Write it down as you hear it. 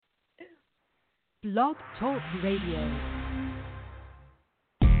Blog Talk Radio.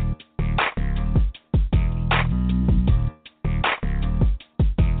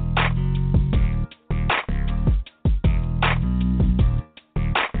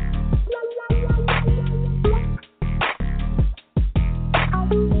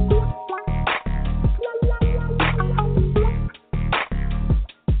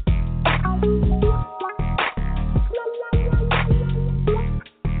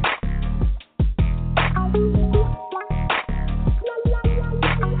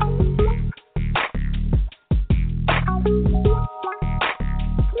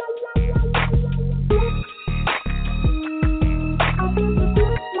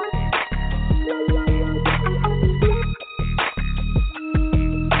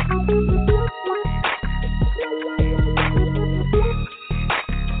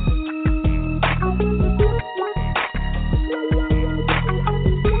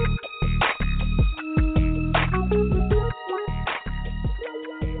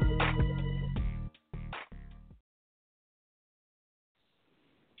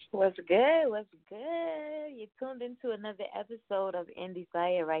 What's good? What's good? You tuned into another episode of Indie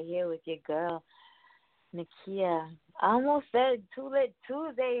Fire right here with your girl, Nakia. I almost said Too Lit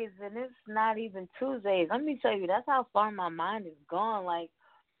Tuesdays, and it's not even Tuesdays. Let me tell you, that's how far my mind is gone. Like,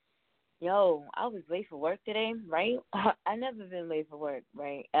 yo, I was late for work today, right? I never been late for work,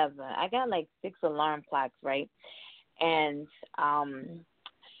 right, ever. I got like 6 alarm clocks, right? And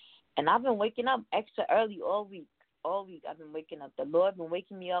I've been waking up extra early all week. All week I've been waking up. The Lord been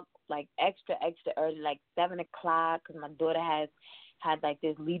waking me up like extra early, like 7 o'clock, because my daughter had like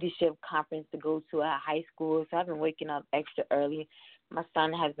this leadership conference to go to at high school. So I've been waking up extra early. My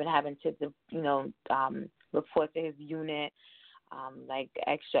son has been having to, report to his unit like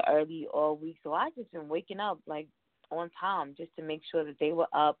extra early all week. So I just been waking up like on time just to make sure that they were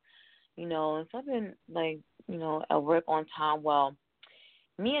up, And so I've been like, at work on time. Well,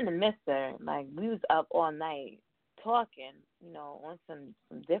 me and the mister, like, we was up all night talking, on some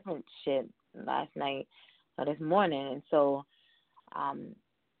different shit last night or this morning. And so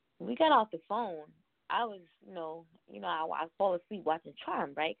we got off the phone. I was, I fall asleep watching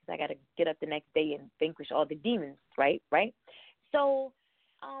Charm, right? Because I got to get up the next day and vanquish all the demons, right? So,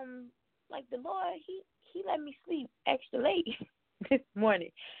 like the Lord, he let me sleep extra late this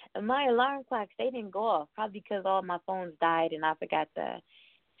morning. And my alarm clocks, they didn't go off, probably because all my phones died and I forgot to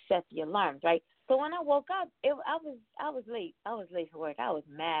set the alarms, right? So when I woke up, I was late. I was late for work. I was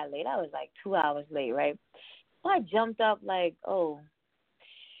mad late. I was like 2 hours late, right? So I jumped up like, oh,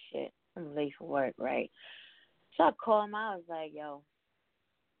 shit, I'm late for work, right? So I called him. I was like, yo,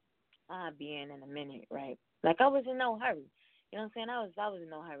 I'll be in a minute, right? Like, I was in no hurry. You know what I'm saying? I was in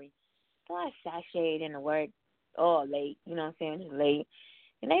no hurry. So I sashayed into work all late, you know what I'm saying? Just late.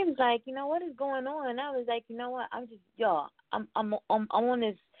 And they was like, what is going on? And I was like, you know what? I'm on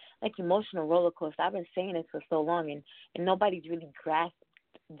this like emotional roller coaster. I've been saying this for so long, and nobody's really grasped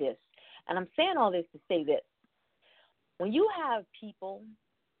this. And I'm saying all this to say this: when you have people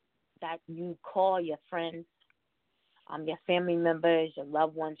that you call your friends, your family members, your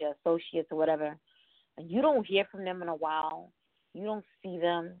loved ones, your associates, or whatever, and you don't hear from them in a while, you don't see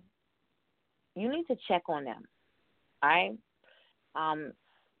them, you need to check on them. All right?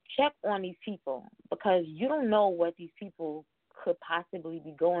 Check on these people, because you don't know what these people could possibly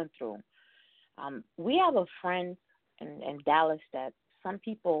be going through. We have a friend in Dallas that some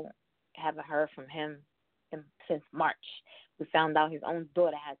people haven't heard from him since March. We found out his own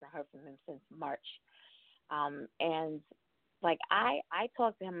daughter hasn't heard from him since March. And like I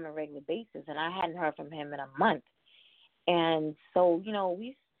talk to him on a regular basis, and I hadn't heard from him in a month. And so,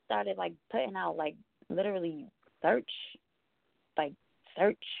 we started like putting out like literally search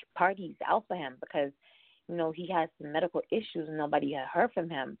parties out for him, because he has some medical issues and nobody had heard from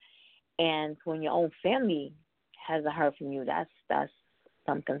him. And when your own family hasn't heard from you, that's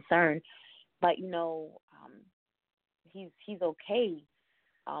some concern. But he's okay.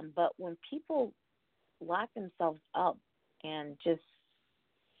 But when people lock themselves up and just,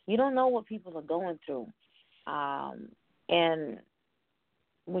 you don't know what people are going through, and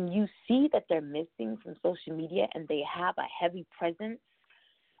when you see that they're missing from social media and they have a heavy presence,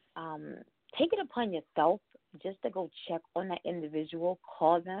 take it upon yourself just to go check on that individual,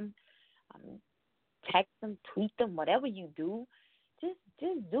 call them, text them, tweet them, whatever you do. Just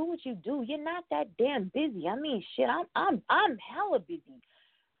do what you do. You're not that damn busy. I mean, shit, I'm hella busy.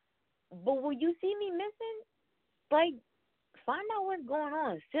 But when you see me missing, like, find out what's going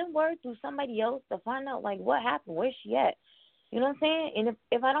on. Send word through somebody else to find out, like, what happened, where's she at. You know what I'm saying? And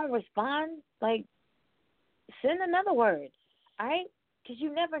if I don't respond, like, send another word. All right? because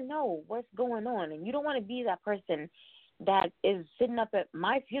you never know what's going on, and you don't want to be that person that is sitting up at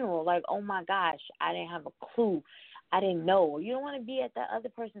my funeral like, oh my gosh, I didn't have a clue, I didn't know. You don't want to be at that other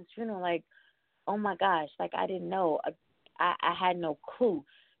person's funeral like, oh my gosh, like I didn't know, I had no clue.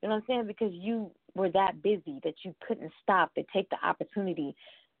 You know what I'm saying? Because you were that busy that you couldn't stop to take the opportunity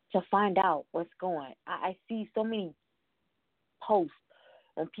to find out what's going. I see so many posts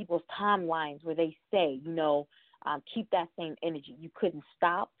on people's timelines where they say, keep that same energy. You couldn't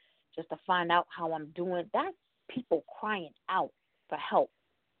stop just to find out how I'm doing. That's people crying out for help,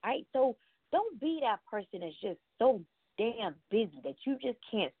 right? So don't be that person that's just so damn busy that you just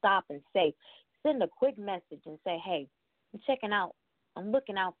can't stop and send a quick message and say, hey, I'm checking out. I'm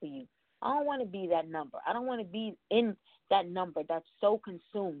looking out for you. I don't want to be that number. I don't want to be in that number that's so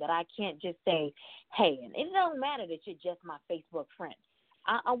consumed that I can't just say, hey, and it don't matter that you're just my Facebook friend.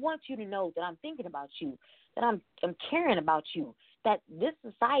 I want you to know that I'm thinking about you, that I'm caring about you, that this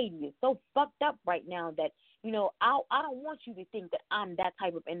society is so fucked up right now that, I don't want you to think that I'm that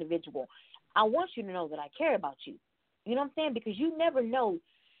type of individual. I want you to know that I care about you. You know what I'm saying? Because you never know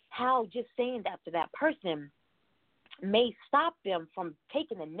how just saying that to that person may stop them from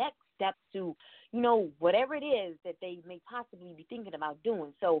taking the next step to, whatever it is that they may possibly be thinking about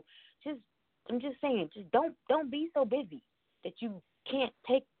doing. So I'm just saying, just don't be so busy that you can't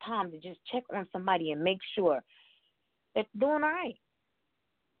take time to just check on somebody and make sure that they're doing all right.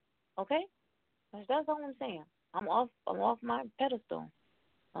 Okay? That's all I'm saying. I'm off my pedestal.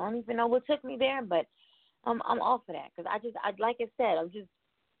 I don't even know what took me there, but I'm off of that because I like I said, I'm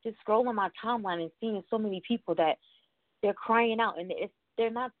just scrolling my timeline and seeing so many people that they're crying out, and they're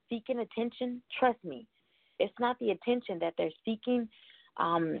not seeking attention. Trust me, it's not the attention that they're seeking.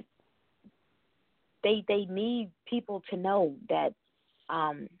 They need people to know that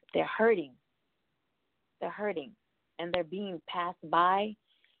they're hurting. They're hurting, and they're being passed by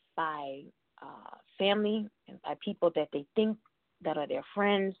family and by people that they think that are their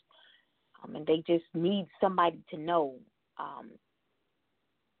friends, and they just need somebody to know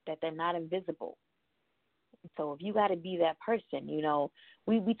that they're not invisible. So if you got to be that person,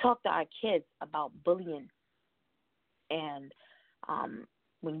 we talk to our kids about bullying, and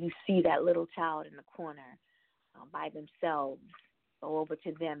when you see that little child in the corner by themselves, go over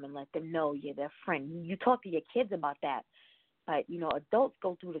to them and let them know you're their friend. You talk to your kids about that, but, adults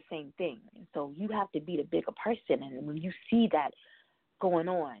go through the same thing. And so you have to be the bigger person, and when you see that going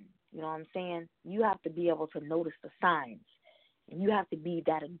on, you know what I'm saying, you have to be able to notice the signs, and you have to be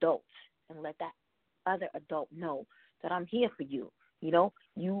that adult and let that other adult know that I'm here for you.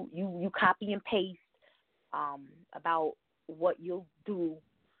 You copy and paste about what you'll do,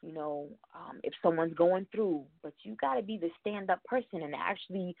 if someone's going through, but you got to be the stand-up person and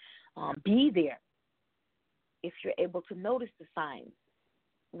actually be there if you're able to notice the signs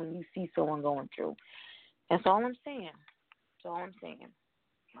when you see someone going through. That's all I'm saying. That's all I'm saying.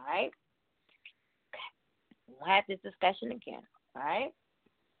 All right? Okay. We'll have this discussion again. All right?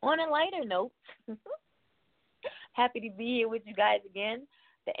 On a lighter note, happy to be here with you guys again.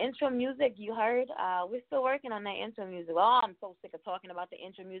 The intro music you heard, we're still working on that intro music. Oh, I'm so sick of talking about the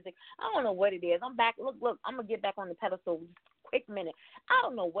intro music. I don't know what it is. I'm back. Look, I'm going to get back on the pedestal quick minute. I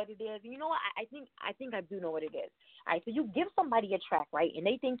don't know what it is. You know what? I think I do know what it is. All right, so you give somebody a track, right, and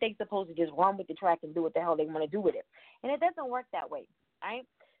they think they're supposed to just run with the track and do what the hell they want to do with it. And it doesn't work that way, all right?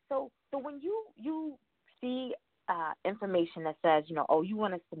 So when you see information that says, you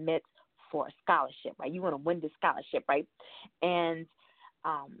want to submit for a scholarship, right? You want to win this scholarship, right? And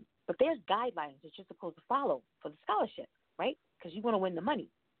but there's guidelines that you're supposed to follow for the scholarship, right? Because you want to win the money,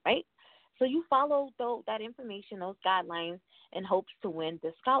 right? So you follow that information, those guidelines, in hopes to win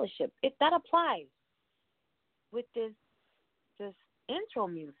the scholarship. If that applies with this intro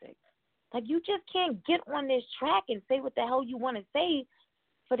music, like you just can't get on this track and say what the hell you want to say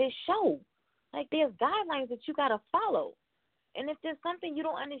for this show. Like there's guidelines that you got to follow. And if there's something you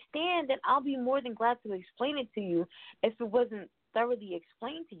don't understand, then I'll be more than glad to explain it to you if it wasn't thoroughly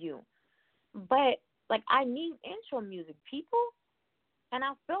explained to you. But, I need intro music, people. And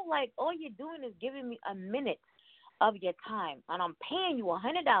I feel like all you're doing is giving me a minute of your time. And I'm paying you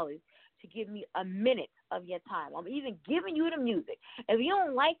 $100 to give me a minute of your time. I'm even giving you the music. If you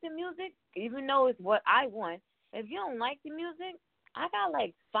don't like the music, even though it's what I want, if you don't like the music, I got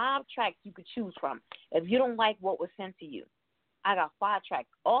 5 tracks you could choose from if you don't like what was sent to you. I got 5 tracks.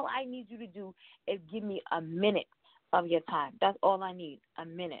 All I need you to do is give me a minute of your time. That's all I need, a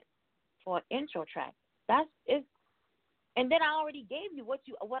minute for an intro track. That's it. And then I already gave you what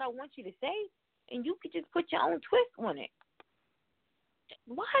I want you to say, and you could just put your own twist on it.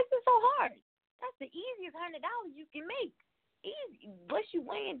 Why is it so hard? That's the easiest $100 you can make. easy. What's you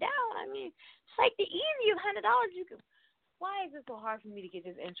weighing down? I mean, it's like the easiest $100 you can. Why is it so hard for me to get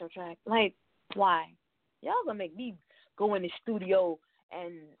this intro track? Like, why? Y'all gonna make me go in the studio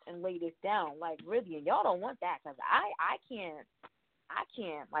and lay this down, like, really, and y'all don't want that, because I can't,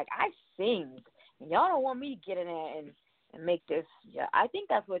 like, I sing, and y'all don't want me to get in there and make this. Yeah, I think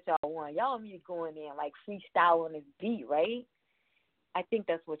that's what y'all want. Y'all want me to go in there and, like, freestyle on this beat, right? I think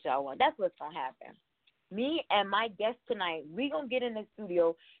that's what y'all want. That's what's gonna happen. Me and my guest tonight, we gonna get in the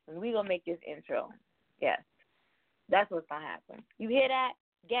studio and we gonna make this intro. Yes, that's what's gonna happen. You hear that,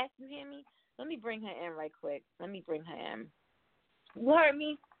 guest? You hear me? Let me bring her in right quick. Let me bring her in. You heard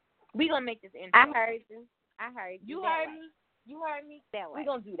me? We gonna make this intro. I heard you. You heard me? You heard me? That way. We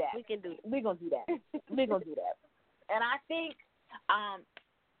gonna do that. We can do it. We gonna do that. We gonna do that. And I think,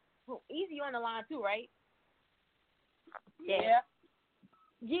 Easy on the line too, right? Yeah.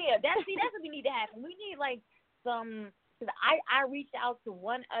 Yeah. That's what we need to happen. We need like some. Cause I reached out to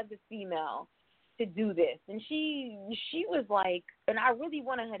one other female to do this, and she was like, and I really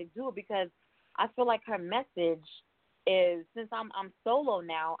wanted her to do it because I feel like her message is, since I'm solo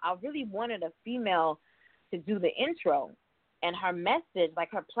now, I really wanted a female to do the intro, and her message,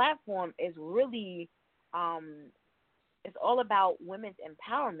 like her platform, is really, it's all about women's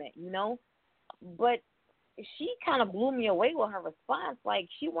empowerment, you know. But she kind of blew me away with her response. Like,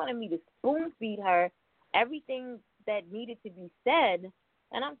 she wanted me to spoon feed her everything that needed to be said,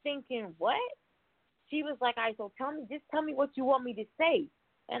 and I'm thinking, what? She was like, "All right, so just tell me what you want me to say,"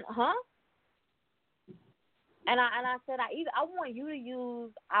 and And I said, I want you to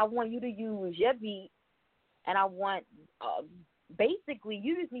use your beat, and I want basically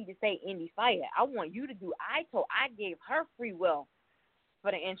you just need to say Indie Fire. I want you to do. I gave her free will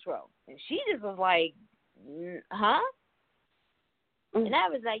for the intro, and she just was like, huh? And I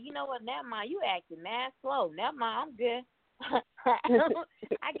was like, you know what? Never mind. You acting mad slow. Never mind. I'm good.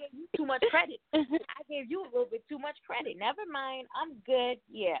 I gave you too much credit. I gave you a little bit too much credit. Never mind. I'm good.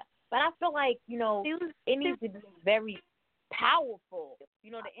 Yeah. But I feel like, you know, it needs to be very powerful.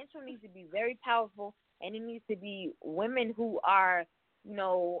 You know, the intro needs to be very powerful, and it needs to be women who are, you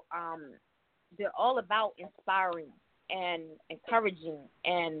know, they're all about inspiring and encouraging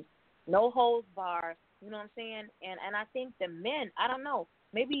and no holds bar. You know what I'm saying? And I think the men, I don't know,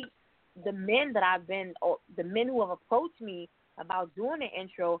 maybe the men that or the men who have approached me about doing the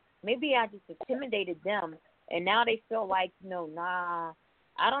intro, maybe I just intimidated them, and now they feel like, you know, nah.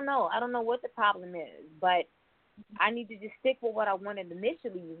 I don't know what the problem is, but I need to just stick with what I wanted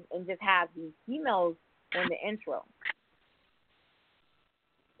initially and just have these females on the intro.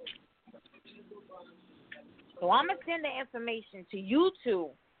 So I'm going to send the information to you two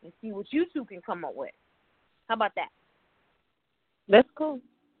and see what you two can come up with. How about that? That's cool.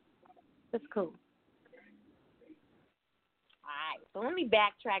 All right, so let me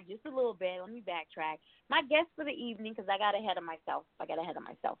backtrack just a little bit. My guest for the evening, because I got ahead of myself.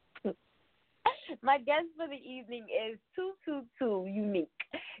 My guest for the evening is 222 Unique.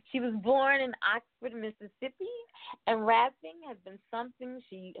 She was born in Oxford, Mississippi, and rapping has been something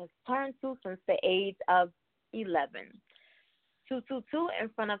she has turned to since the age of 11. 222 in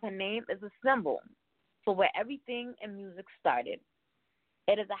front of her name is a symbol for where everything in music started.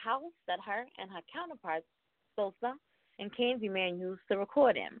 It is a house that her and her counterparts, Sosa and Candyman, used to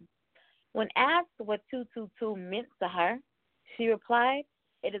record in. When asked what 222 meant to her, she replied,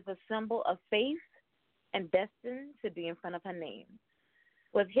 "It is a symbol of faith and destined to be in front of her name."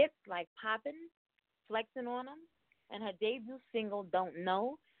 With hits like Poppin', Flexin' on 'em, and her debut single, Don't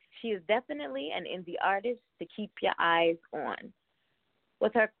Know, she is definitely an indie artist to keep your eyes on.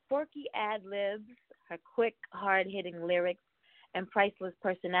 With her quirky ad-libs, her quick, hard-hitting lyrics, and priceless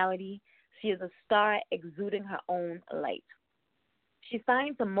personality, she is a star exuding her own light. She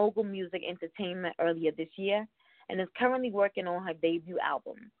signed to Mogul Music Entertainment earlier this year and is currently working on her debut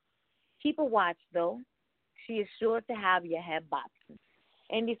album. Keep a watch, though. She is sure to have your head bopping.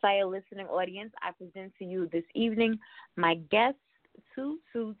 Indie Fire listening audience, I present to you this evening my guest,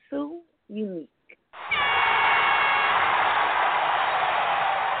 222 Unique.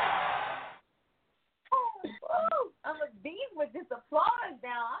 I'm a beat with this applause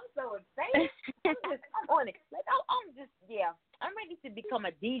now. I'm so excited. I'm on it. Like, I'm ready to become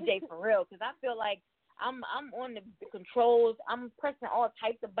a DJ for real, because I feel like I'm on the controls. I'm pressing all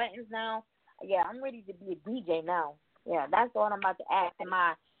types of buttons now. Yeah, I'm ready to be a DJ now. Yeah, that's what I'm about to add to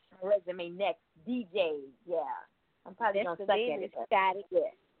my resume next. DJ. Yeah, I'm probably gonna suck at it. You got it.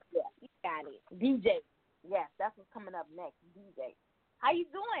 Yeah, you got it. DJ. Yes, that's what's coming up next. DJ. How you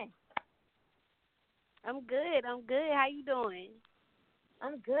doing? I'm good. How you doing?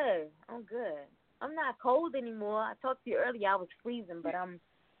 I'm good. I'm not cold anymore. I talked to you earlier. I was freezing, but I'm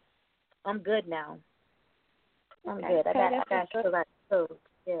good now. I'm good. I got clothes.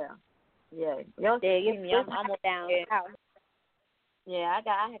 Yeah. Yeah. Y'all see me. I'm down. Yeah, I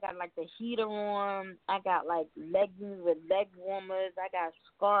got like the heater on. I got like leggings with leg warmers. I got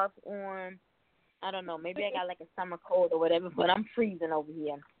scarf on. I don't know. Maybe I got like a summer cold or whatever, but I'm freezing over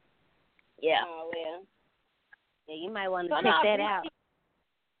here. Yeah. Oh well. Yeah, you might want to check that out.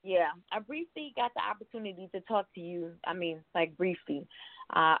 Yeah, I briefly got the opportunity to talk to you. I mean, like briefly.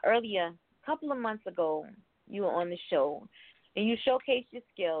 Earlier, a couple of months ago, you were on the show, and you showcased your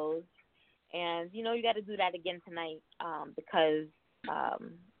skills. And you know you got to do that again tonight because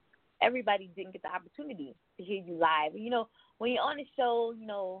everybody didn't get the opportunity to hear you live. You know, when you're on the show, you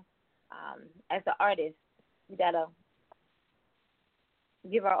know, as an artist, you gotta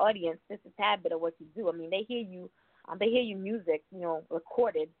give our audience just a tad bit of what you do. I mean, they hear you music, you know,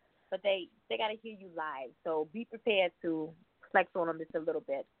 recorded, but they gotta hear you live. So be prepared to flex on them just a little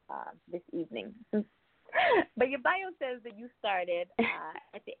bit this evening. But your bio says that you started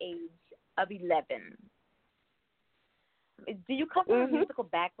at the age of 11. Do you come from a musical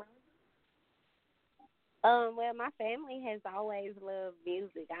background? Well, my family has always loved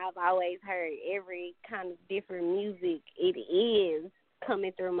music. I've always heard every kind of different music it is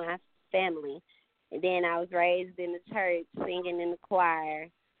coming through my family. And then I was raised in the church, singing in the choir.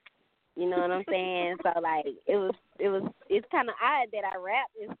 You know what I'm saying? So like it's kind of odd that I rap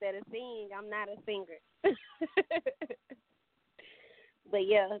instead of sing. I'm not a singer. But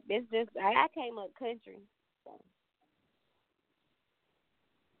yeah, it's just I came up country. So.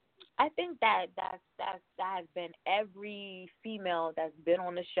 I think that has been every female that's been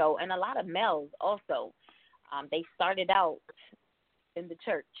on the show, and a lot of males also. They started out in the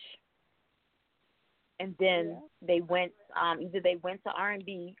church, and then they went either they went to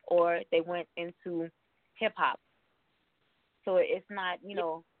R&B or they went into hip hop. So it's not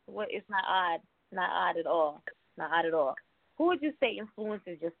it's not odd at all, not odd at all. Who would you say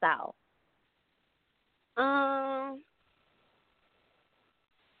influences your style? I'm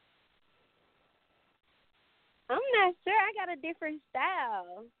not sure. I got a different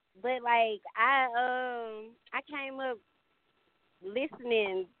style, but like I came up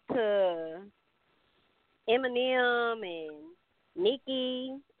listening to Eminem and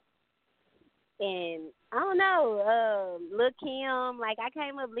Nicki and I don't know, Lil Kim. Like I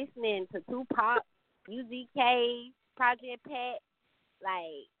came up listening to Tupac, UGK, Project Pat.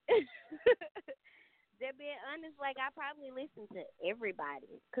 Like to be honest, like I probably listen to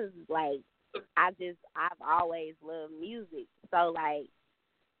everybody because like. I've always loved music, so like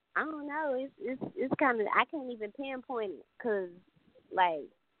I don't know, it's kind of I can't even pinpoint it, cause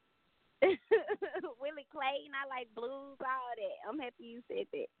like Willie Clayton, I like blues, all that. I'm happy you said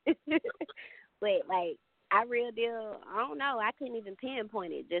that, but like I real deal, I don't know, I couldn't even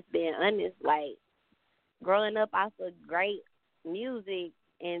pinpoint it. Just being honest, like growing up off of great music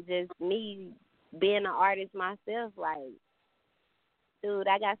and just me being an artist myself, like. Dude,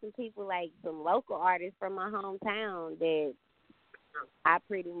 I got some people like some local artists from my hometown that I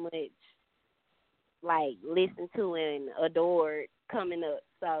pretty much like listen to and adored coming up.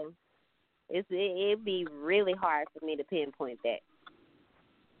 So it'd be really hard for me to pinpoint that.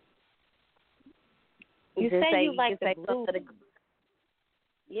 You say you like the blues.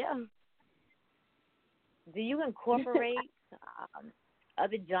 Yeah. Do you incorporate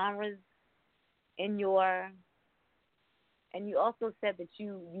other genres in your? And you also said that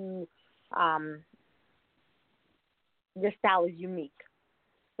your style is unique.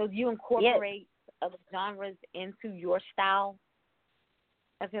 So do you incorporate other genres into your style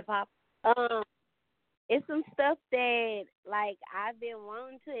of hip hop? It's some stuff that like I've been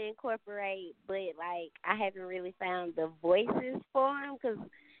wanting to incorporate, but like I haven't really found the voices for them because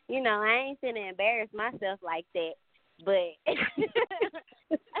you know I ain't finna embarrass myself like that. But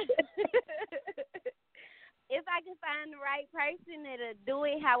if I can find the right person that'll do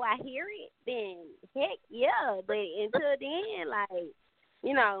it how I hear it, then heck yeah. But until then, like,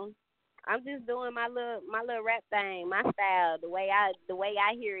 you know, I'm just doing my little rap thing, my style, the way I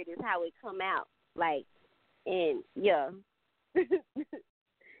hear it is how it come out. Like, and yeah.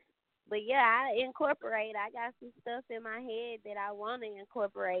 But yeah, I incorporate. I got some stuff in my head that I want to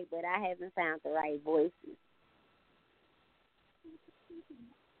incorporate, but I haven't found the right voices.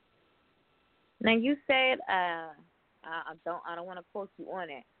 Now you said I don't want to quote you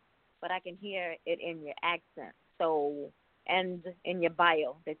on it, but I can hear it in your accent. So and in your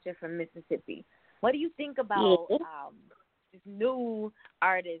bio that you're from Mississippi. What do you think about this new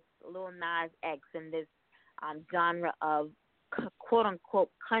artist Lil Nas X and this genre of quote unquote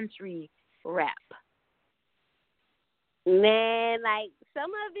country rap? Man, like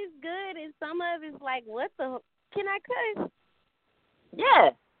some of it's good and some of it's like, what the? Can I cuss? Yeah.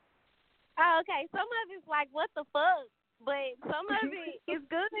 Oh, okay. Some of it's like, what the fuck? But some of it is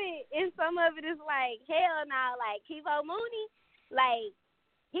good and some of it is like, hell no. Like Kivo Mooney, like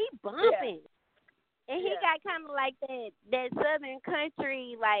he bumping. And he got kind of like that southern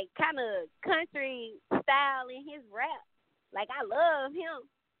country, like kind of country style in his rap. Like I love him.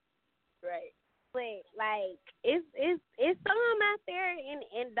 Right. But like it's some out there,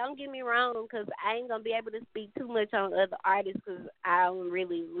 and don't get me wrong, because I ain't gonna be able to speak too much on other artists, because I don't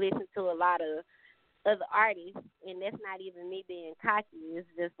really listen to a lot of other artists, and that's not even me being cocky. It's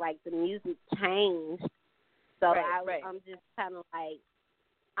just like the music changed, so I'm just kind of like,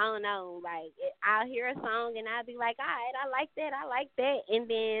 I don't know, like I'll hear a song and I'll be like, all right, I like that, and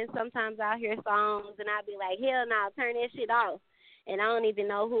then sometimes I'll hear songs and I'll be like, hell no, turn that shit off, and I don't even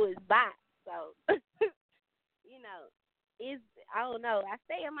know who it's by. So, you know, I don't know. I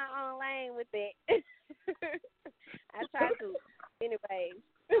stay in my own lane with it. I try to. Anyway.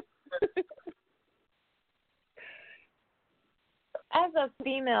 As a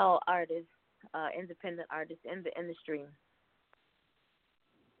female artist, independent artist in the industry,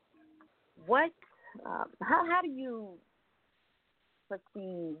 what, how do you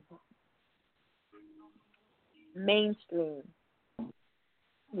perceive mainstream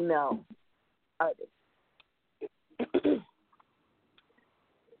female artists?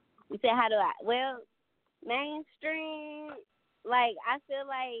 You said, how do I? Well, mainstream, like, I feel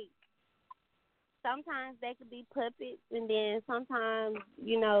like sometimes they could be puppets, and then sometimes,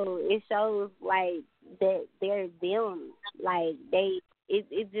 you know, it shows, like, that they're them. Like,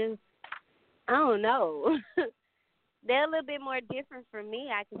 it just, I don't know. They're a little bit more different from me,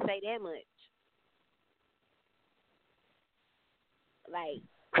 I can say that much. Like,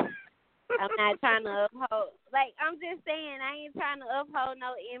 I'm not trying to uphold, like, I'm just saying, I ain't trying to uphold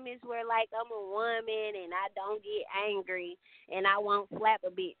no image where, like, I'm a woman and I don't get angry and I won't slap a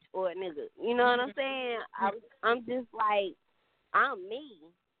bitch or a nigga. You know what I'm saying? I'm just like, I'm me.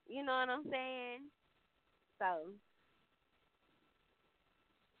 You know what I'm saying? So,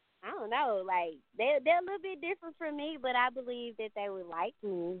 I don't know. Like, they're a little bit different from me, but I believe that they would like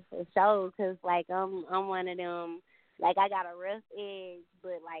me for sure, because, like, I'm one of them. Like, I got a rough edge,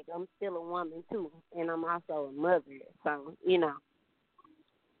 but, like, I'm still a woman, too. And I'm also a mother. So, you know.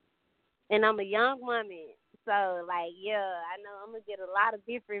 And I'm a young woman. So, like, yeah, I know I'm going to get a lot of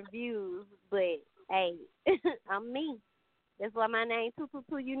different views. But, hey, I'm me. That's why my name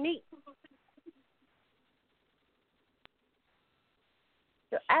 222 Unique.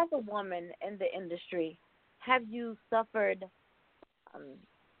 So, as a woman in the industry, have you suffered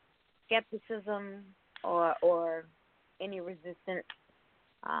skepticism or any resistance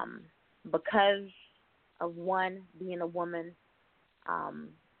because of, one, being a woman,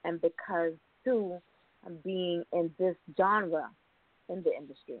 and because, two, being in this genre in the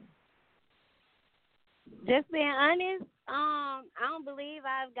industry? Just being honest, I don't believe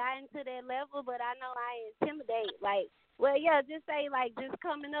I've gotten to that level, but I know I intimidate. Like, well, yeah, just say, like, just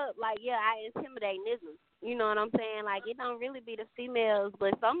coming up, like, yeah, I intimidate niggas. You know what I'm saying? Like, it don't really be the females,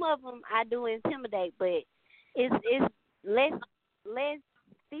 but some of them I do intimidate, but it's less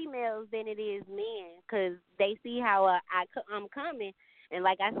females than it is men, because they see how I'm coming. And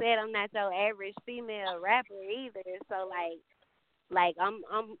like I said, I'm not your average female rapper either. So, like I'm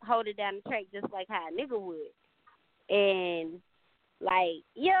holding down the track just like how a nigga would. And, like,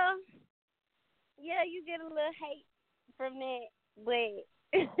 yeah, you get a little hate from that, but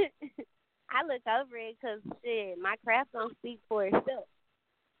I look over it because, shit, my craft don't speak for itself.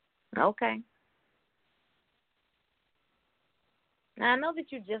 Okay. Now, I know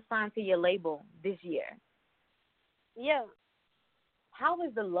that you just signed to your label this year. Yeah. How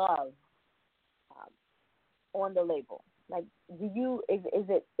is the love on the label? Like, is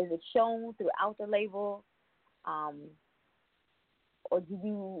it shown throughout the label, or do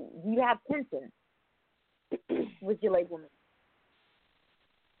you have tension with your label?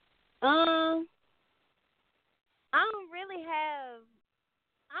 I don't really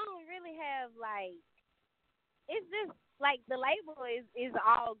have like, it's just like the label is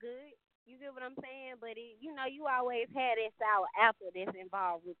all good. You get what I'm saying? But you always had that sour apple that's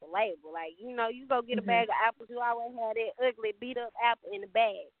involved with the label. Like, you go get a bag of apples, you always have that ugly beat up apple in the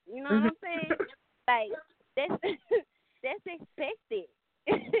bag. You know what I'm saying? Like, that's expected.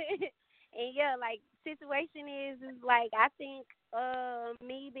 And yeah, like, situation is like, I think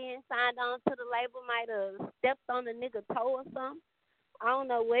me being signed on to the label might have stepped on a nigga toe or something. I don't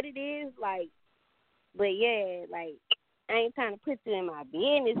know what it is, like, but yeah, like, I ain't trying to put you in my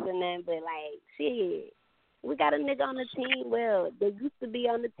business or nothing, but like, shit, we got a nigga on the team. Well, they used to be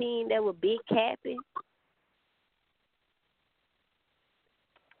on the team that were big capping,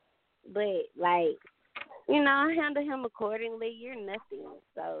 but like, you know, I handle him accordingly. You're nothing.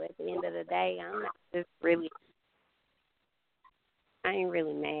 So at the end of the day, I'm not just really. I ain't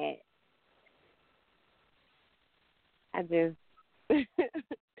really mad. I just,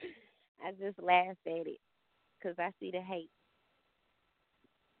 I just laughed at it because I see the hate.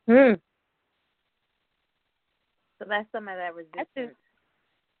 So that's some of that resistance.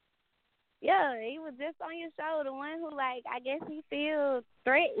 Yeah, he was just on your show, the one who, like, I guess he feels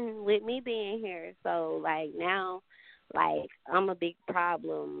threatened with me being here. So, like, now, like, I'm a big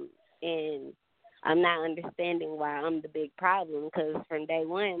problem, and I'm not understanding why I'm the big problem, because from day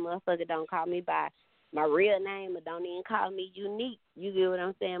one, motherfucker don't call me by my real name or don't even call me unique. You get what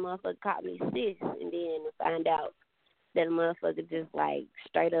I'm saying? Motherfucker call me sis, and then to find out that a motherfucker just, like,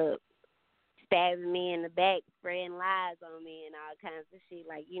 straight up stabbing me in the back, spreading lies on me and all kinds of shit.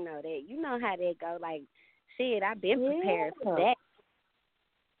 Like, you know that. You know how that go. Like, shit, I've been prepared for that.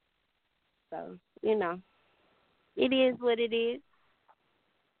 So, you know, it is what it is.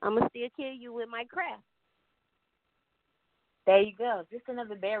 I'm going to still kill you with my craft. There you go. Just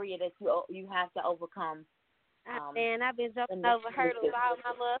another barrier that you have to overcome. Man, I've been jumping over hurdles all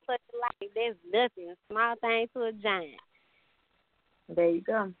my motherfucking life. There's nothing. Small thing to a giant. There you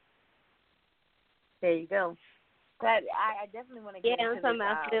go. There you go. But I definitely want to get into I'm talking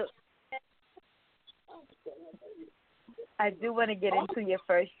about I do want to get into your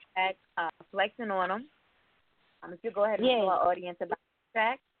first track, Flexing on Them. If you go ahead and tell our audience about the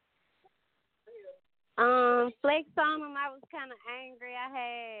track. Flex on Them, I was kind of angry.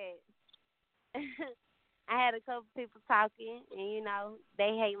 I had a couple people talking, and, you know,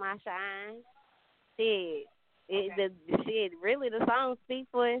 they hate my shine. Shit. Really, the song speaks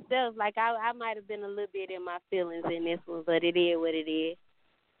for itself. Like, I might have been a little bit in my feelings in this one, but it is what it is.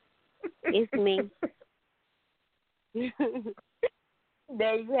 It's me.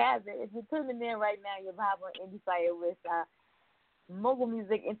 There you have it. If you're tuning in right now, you're vibing on Indie Fire with Mogul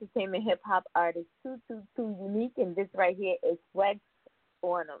Music Entertainment Hip Hop artist 222 Unique, and this right here is Flex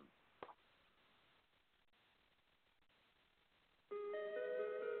on Them.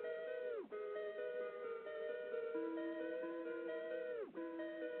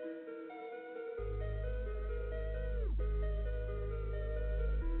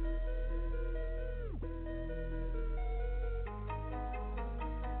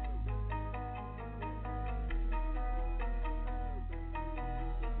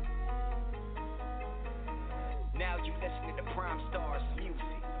 Now you listening to Prime Stars music.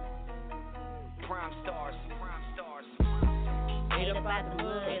 Prime Stars. Ate up out the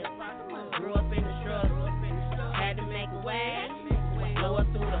mud, grew up in the struggle, had to make a way, blow up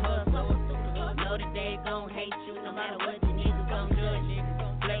through the hustle. Know that they gon' hate you no matter what the niggas gon' judge.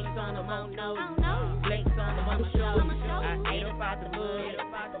 Flex on them, won't know. Flex on them, I'ma show you. I ate up out the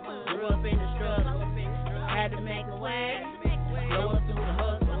mud, grew up in the struggle, had to make a way, blow up through the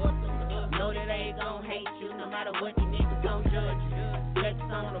hustle. Know that they gon' hate you no matter what the niggas gon' judge. Flex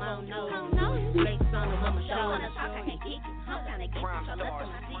on them, won't know. Flex on them, I'ma show you. I can't get you. I'm trying to get you. So look to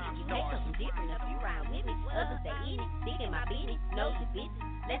my city. You make something different if you ride with me. Others they eat it, dig in my business, know you bitches.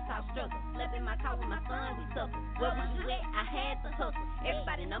 Let's talk struggle. Slept in my car with my son, we suffer. Where was you at? I had to hustle.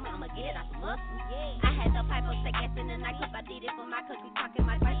 Everybody know me, I'ma get it out the muscle. I had the pipe up, take ass in the nightclub. I did it for my cookie, talking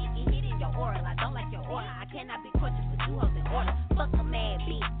my fight. You can hit in your oral. I don't like your order. I cannot be cautious with you hoes in order. Fuck a mad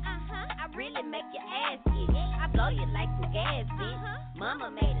bitch. I really make your ass itch. I blow you like some gas, bitch.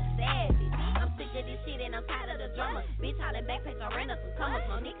 Mama made a savage. I'm sick of this shit and I'm tired of the drama. Bitch, hollin' backpage, I ran up some commas.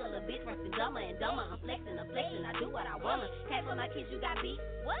 Monica, little bitch, worse than dumber and dumber. I'm flexing, I do what I wanna. Half of my kids, you got beat.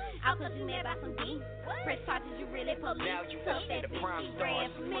 What? Out cause you mad by some D. Press charges, you really police. Now you Tough listening that to bitch, Prime she ran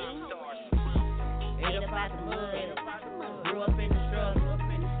for me. Ate up out the mud, grew up in the struggle,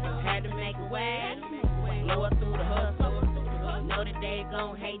 had to make a way, blow up through the hustle. Know that they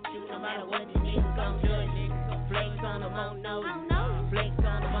gon' hate you no matter what the niggas gon' judge. Flex on them, won't know. Flex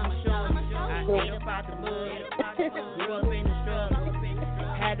on them, I'ma show you. I ate up out the mud, grew up in the struggle,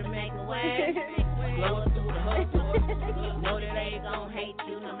 had to make a way, blow up through the hustle. Know that they gon' hate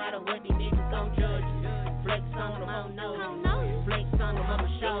you no matter what the niggas gon' judge. Flex on them, won't know. Flex on them, I'ma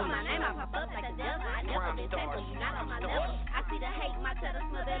show you. My name, I pop up like a devil. I never been thankful, you not on my level. I see the hate, my cheddar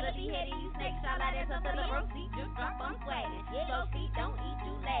smell better be heading. You snake shot like that's up to the broke seat. Just drop, I'm swagging. Slow feet, don't eat,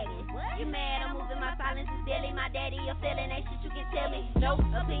 you lagging. You mad, I'm moving, my silence is deadly. My daddy, you're feeling that shit, you can tell me. No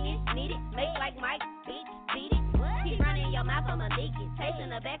opinion, need it. Make like Mike, bitch, beat it. Keep running your mouth, I'ma leak it.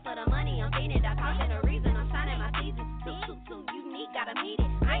 Chasing the back for the money, I'm fiending. I talking the reason, I'm shining my season.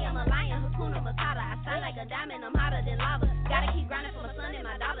 a diamond, I'm hotter than lava. Gotta keep grinding for my son and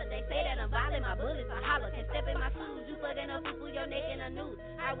my daughter. They say that I'm violent, my bullets are hollow. Can't step in my shoes, you fucking up, people, your neck in the news.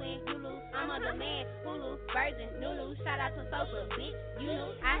 I win, you lose, I'm a demand. Hulu, Virgin, Nulu, shout out to Sosa, bitch. You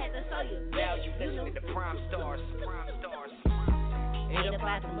knew I had to show you. Now you listening to Prime Stars. Ate up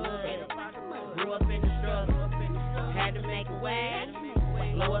out the mud, grew up in the struggle, had to make a way,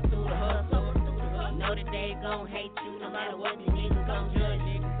 blow up through the hustle. Know that they gon' hate you, no matter what the niggas gon' judge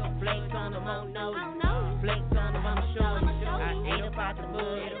you. Flakes on them, won't know you. Flakes on them, I'ma show you. I ate up out the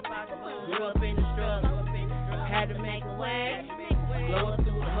mud, grew up in the struggle, had to make a way, blow up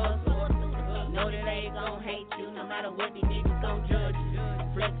through the hustle. Know that they gon' hate you, no matter what the niggas gon' judge you.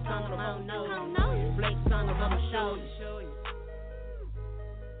 Flakes on them, won't know you. Flakes on them, I'ma show you.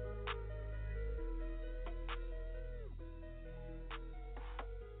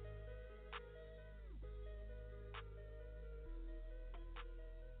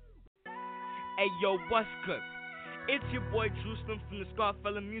 Hey yo, what's good? It's your boy Jerusalem from the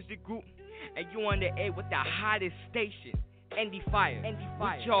Scarfella Music Group, and you on the air with the hottest station, Indie Fire,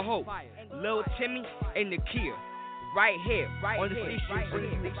 with your host, Lil Timmy and Nakia, right here on the station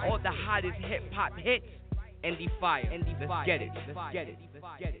bringing you all the hottest hip hop hits. Indie Fire, let's get it.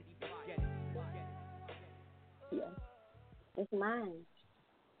 It's mine.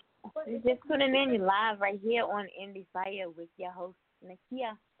 You just tuning in, you live right here on Indie Fire with your host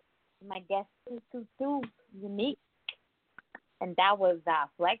Nakia. My guest 222 Unique, and that was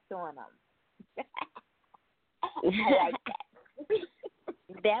Flex on them. I like that.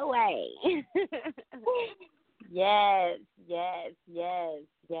 That way. Yes.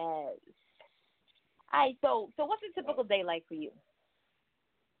 All right, so what's a typical day like for you?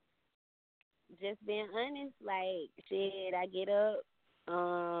 Just being honest, like shit, I get up,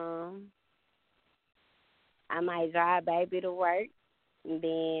 I might drive baby to work. And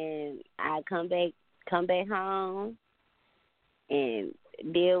then I come back home and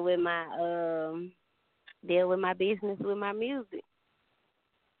deal with my business with my music.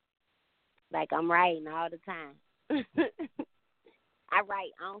 Like I'm writing all the time. I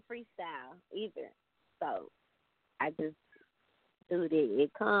write on freestyle either. So I just do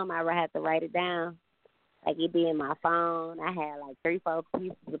it come, I have to write it down. Like it be in my phone. I had like 3-4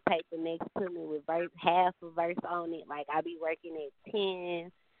 pieces of paper next to me with half a verse on it. Like I be working at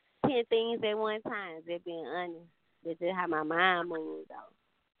 10 things at one time. Just being honest. That's just how my mind moves though.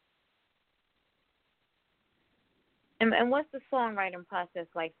 And what's the songwriting process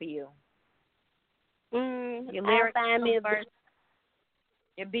like for you? Your I lyrics find me a first.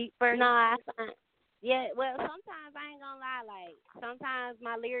 Your beat first. No, I find. Yeah, well, sometimes I ain't gonna lie, like, sometimes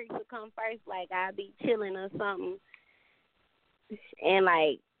my lyrics will come first, like, I'll be chilling or something, and,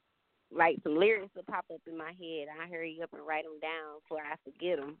 like some lyrics will pop up in my head. I hurry up and write them down before I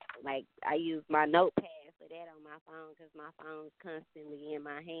forget them. Like, I use my notepad for that on my phone because my phone's constantly in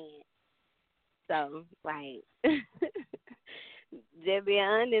my hand. So, like, just being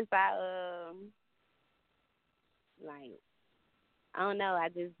honest, I don't know,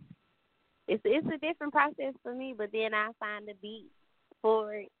 It's a different process for me, but then I find the beat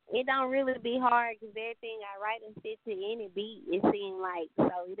for it. It don't really be hard because everything I write will fit to any beat, it seems like.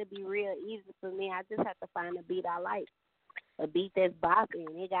 So it'll be real easy for me. I just have to find a beat I like, a beat that's bopping.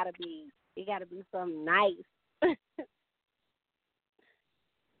 It gotta be something nice.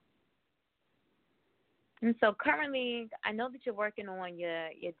 And so currently, I know that you're working on your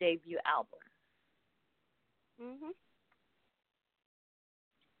debut album. Mhm.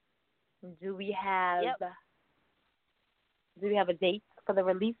 Do we have Yep. a date for the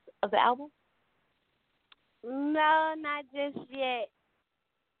release of the album? No, not just yet.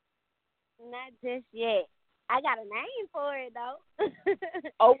 I got a name for it though.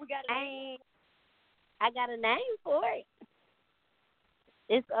 Oh, we got a name. I got a name for it.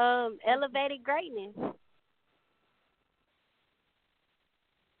 It's Elevated Greatness.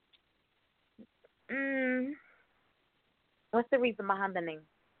 What's the reason behind the name?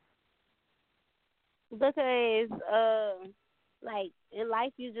 Because like in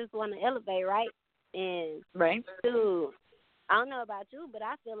life you just want to elevate, right? And Right. dude, I don't know about you, but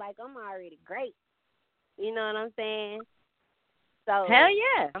I feel like I'm already great. You know what I'm saying? So Hell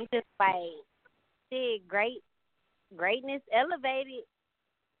yeah. I'm just like, shit, greatness elevated.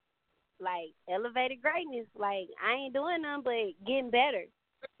 Like elevated greatness. Like I ain't doing nothing but getting better.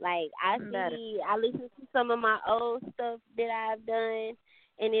 Like I listen to some of my old stuff that I've done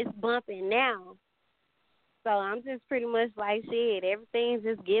and it's bumping now. So I'm just pretty much like, shit, everything's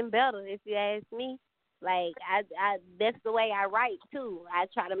just getting better if you ask me. Like I that's the way I write too. I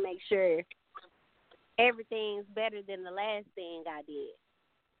try to make sure everything's better than the last thing I did.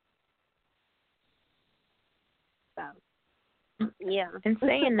 So, yeah. And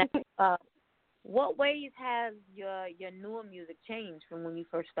saying that, what ways has your newer music changed from when you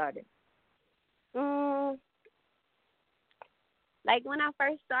first started? Like when I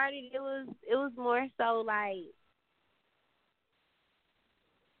first started, it was more so like,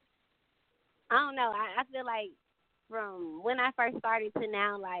 I don't know. I feel like from when I first started to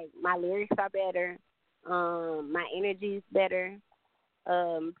now, like my lyrics are better, my energy's better.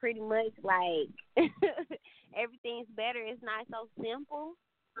 Pretty much like everything's better. It's not so simple.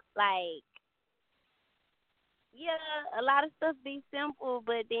 Like, yeah, a lot of stuff be simple,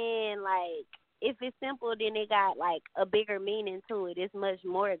 but then like if it's simple, then it got like a bigger meaning to it. It's much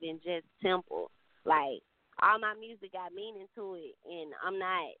more than just simple. Like all my music got meaning to it, and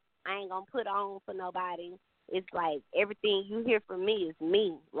I ain't gonna put on for nobody. It's like everything you hear from me is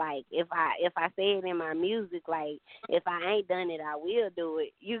me. Like if I say it in my music, like if I ain't done it, I will do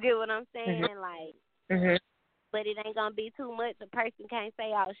it. You get what I'm saying? Like, but it ain't gonna be too much. A person can't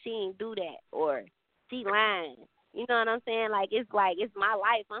say, "Oh, she ain't do that," or "She lying." You know what I'm saying? Like it's my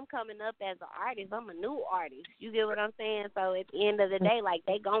life. I'm coming up as an artist. I'm a new artist. You get what I'm saying? So at the end of the day, like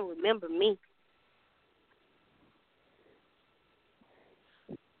they gonna remember me.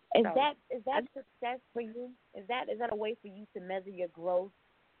 Is that success for you? Is that a way for you to measure your growth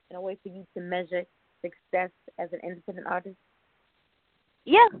and a way for you to measure success as an independent artist?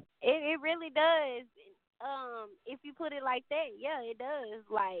 Yeah, it really does. If you put it like that, yeah, it does.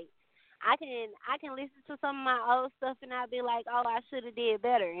 Like I can listen to some of my old stuff and I'll be like, oh, I should have did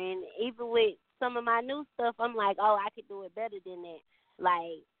better. And even with some of my new stuff, I'm like, oh, I could do it better than that.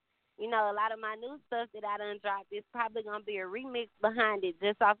 Like, you know, a lot of my new stuff that I done dropped is probably going to be a remix behind it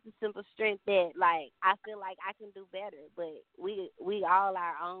just off the simple strength that, like, I feel like I can do better. But we all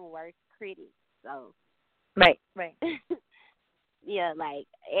our own worst critics, so. Right. Yeah, like,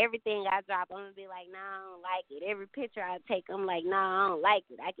 everything I drop, I'm going to be like, nah, I don't like it. Every picture I take, I'm like, nah, I don't like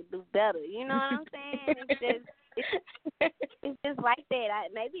it. I could do better. You know what I'm saying? It's just like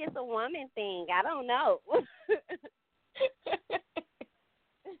that. Maybe it's a woman thing. I don't know.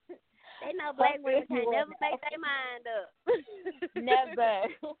 They know black women can't never make their mind up. Never.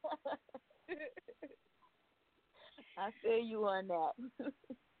 I feel you on that.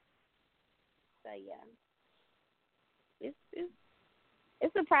 So yeah,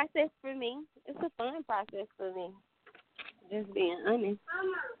 it's a process for me. It's a fun process for me. Just being honest.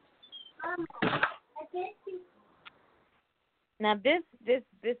 Now this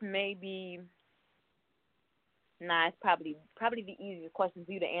may be. It's probably the easiest question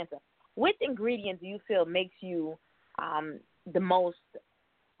for you to answer. Which ingredient do you feel makes you the most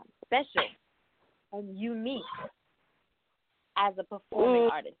special and unique as a performing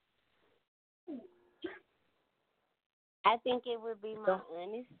artist? I think it would be my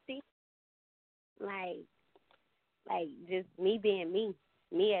honesty. Like just me being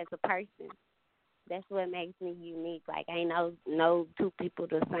me as a person. That's what makes me unique. Like I ain't no two people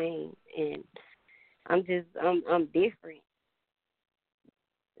the same, and I'm different.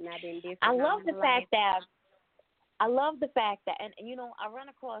 And I've been different. I love the fact that, and you know, I run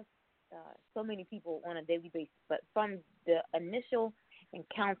across so many people on a daily basis, but from the initial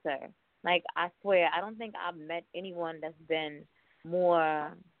encounter, like I swear, I don't think I've met anyone that's been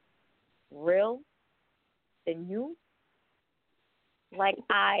more real than you. Like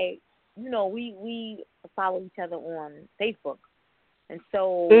we follow each other on Facebook, and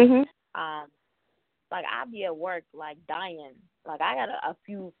so like I'll be at work like dying. Like I got a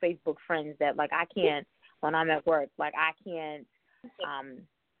few Facebook friends that like I can't when I'm at work. Like I can't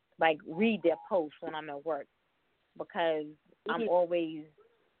like read their posts when I'm at work because I'm always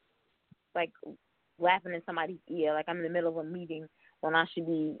like laughing in somebody's ear. Like I'm in the middle of a meeting when I should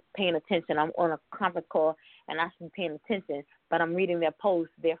be paying attention. I'm on a conference call and I should be paying attention, but I'm reading their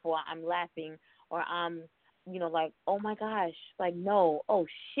posts. Therefore, I'm laughing or I'm, you know, like, oh my gosh, like no, oh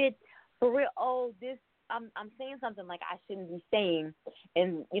shit, for real, oh this. I'm saying something like I shouldn't be saying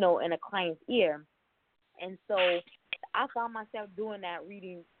in a client's ear. And so I found myself doing that,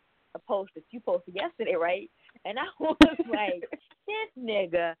 reading a post that you posted yesterday, right? And I was like, this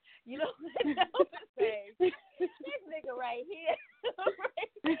nigga, you know what I was saying? This nigga right here.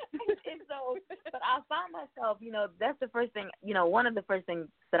 Right? And so, but I found myself, that's the first thing, one of the first things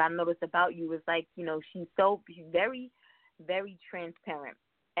that I noticed about you is like, she's very, very transparent.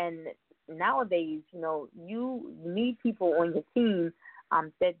 And nowadays, you need people on your team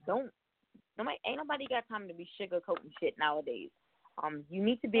that ain't nobody got time to be sugarcoating shit nowadays. You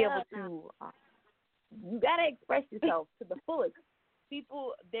need to be able to, you gotta express yourself to the fullest.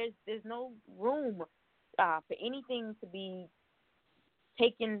 People, there's no room for anything to be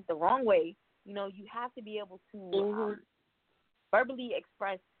taken the wrong way you have to be able to verbally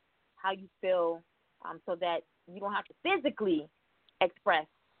express how you feel, so that you don't have to physically express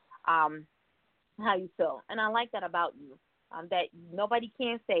how you feel. And I like that about you, that nobody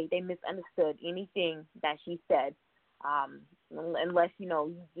can say they misunderstood anything that she said, unless,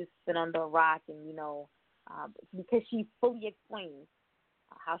 you just sit under a rock and, because she fully explains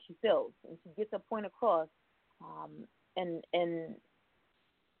how she feels, and she gets a point across, in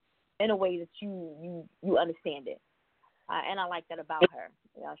a way that you understand it. And I like that about her.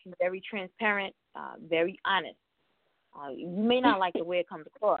 She's very transparent, very honest. You may not like the way it comes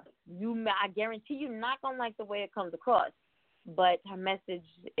across. I guarantee you're not going to like the way it comes across. But her message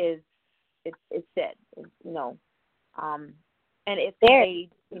is said, and it's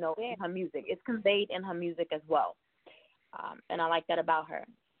conveyed, in her music. It's conveyed in her music as well. And I like that about her.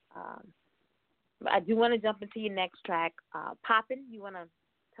 But I do want to jump into your next track, Poppin'. You want to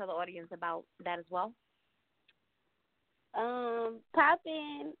tell the audience about that as well?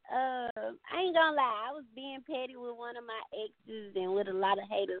 Poppin', I ain't gonna lie, I was being petty with one of my exes and with a lot of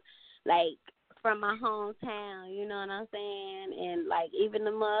haters, like, from my hometown, you know what I'm saying? And, like, even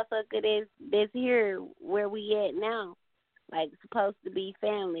the motherfucker that's here where we at now, like, supposed to be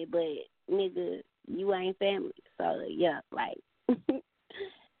family, but, nigga, you ain't family. So, yeah, like,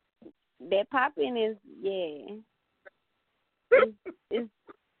 that Poppin' is, yeah.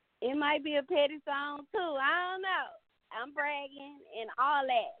 It might be a petty song, too. I don't know. I'm bragging and all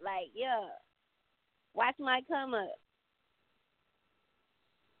that. Like, yeah. Watch my come up.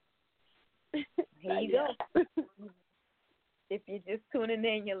 Here you go. If you're just tuning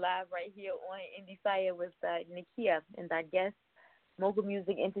in, you're live right here on Indie Fire with Nakia and our guest, Mogul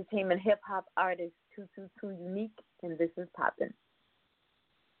Music Entertainment hip hop artist 222 Unique, and this is Poppin'.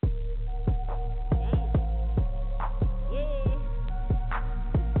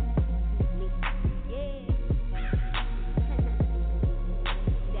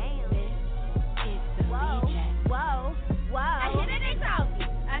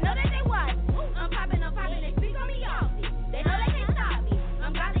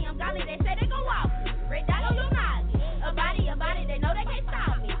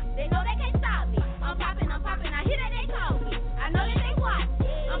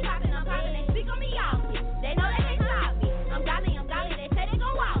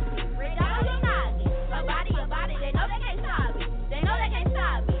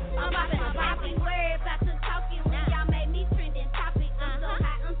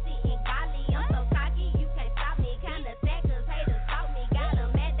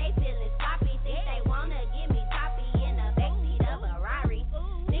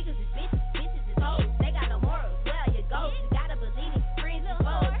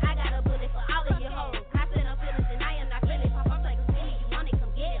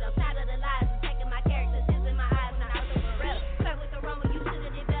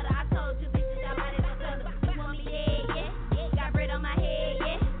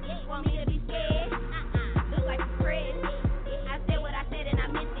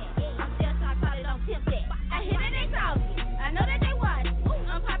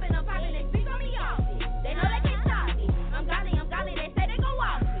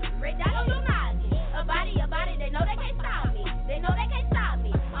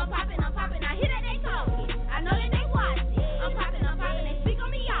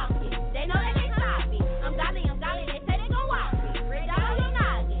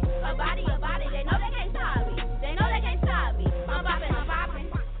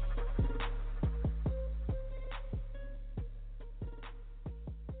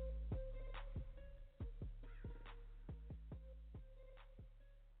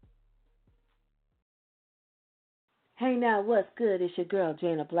 Hey now, what's good? It's your girl,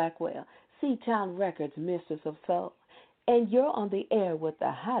 Jana Blackwell, C-Town Records, Mistress of Soul. And you're on the air with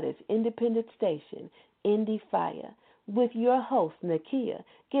the hottest independent station, Indie Fire, with your host, Nakia,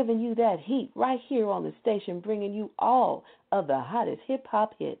 giving you that heat right here on the station, bringing you all of the hottest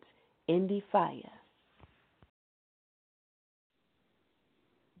hip-hop hits, Indie Fire.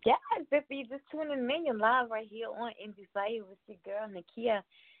 Yes, if you just tuning in, you're live right here on Indie Fire with your girl, Nakia,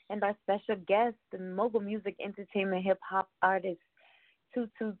 and our special guest, the Mogul Music Entertainment hip-hop artist,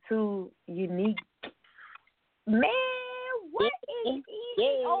 222 Unique. Man, what is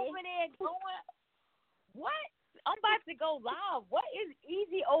easy over there going? What? I'm about to go live. What is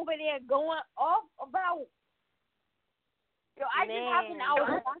easy over there going off about? Yo, I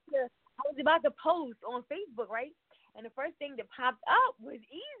was about to post on Facebook, right? And the first thing that popped up was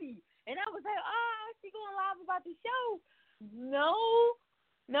Easy. And I was like, she going live about the show.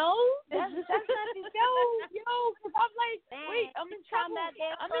 No, that's not the show. Yo, because I'm like, wait, I'm in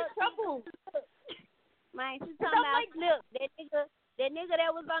trouble. Man, she talking about Flip. That nigga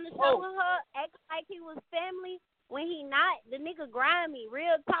that was on the show with her acting like he was family when he not. The nigga grimy.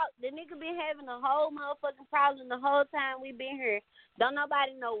 Real talk. The nigga been having a whole motherfucking problem the whole time we been here. Don't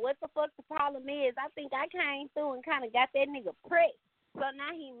nobody know what the fuck the problem is. I think I came through and kind of got that nigga pricked. So now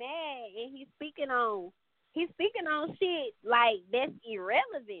he mad and he's speaking on shit like that's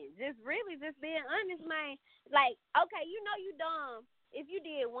irrelevant. Just being honest, man. Like, okay, you know you dumb if you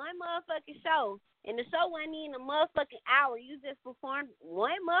did one motherfucking show and the show wasn't even a motherfucking hour. You just performed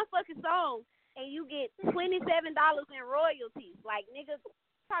one motherfucking song and you get $27 in royalties. Like, niggas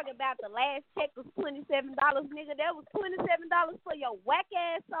talking about the last check was $27, nigga. That was $27 for your whack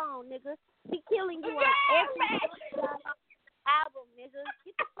ass song, nigga. He killing you on every album, nigga.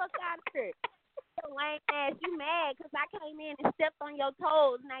 Get the fuck out of here. Lame ass, you mad because I came in and stepped on your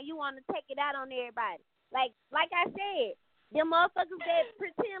toes. Now you want to take it out on everybody. Like I said, them motherfuckers that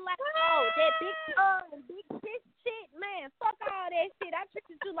pretend like, that big and big sis shit, man, fuck all that shit. I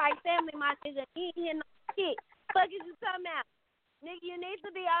treated you like family, my nigga. You ain't hear no shit. Fuck is you talking about? Nigga, you need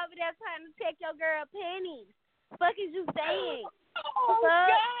to be over there trying to check your girl panties. Fuck is you saying? Oh,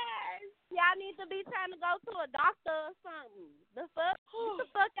 God. Y'all need to be trying to go to a doctor or something. The fuck? Get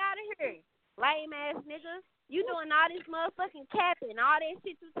the fuck out of here. Lame ass nigga. You doing all this motherfucking capping, all that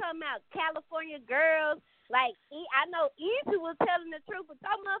shit you talking about, California girls. Like, I know Easy was telling the truth, but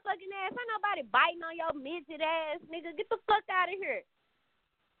your motherfucking ass, ain't nobody biting on your midget ass, nigga. Get the fuck out of here.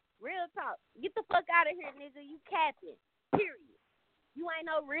 Real talk. Get the fuck out of here, nigga. You capping. Period. You ain't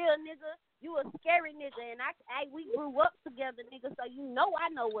no real nigga. You a scary nigga, and we grew up together, nigga, so you know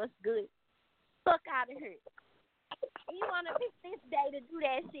I know what's good. Fuck out of here. You wanna pick this day to do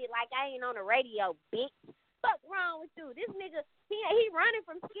that shit like I ain't on the radio, bitch. Fuck wrong with you? This nigga, he running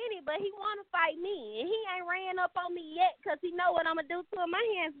from skinny, but he wanna fight me, and he ain't ran up on me yet, cause he know what I'ma do to him. My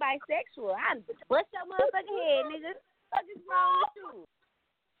hand's bisexual. I bust your motherfucking head, nigga. What is wrong with you?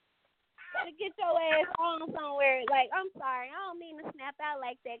 Gotta get your ass on somewhere. Like, I'm sorry, I don't mean to snap out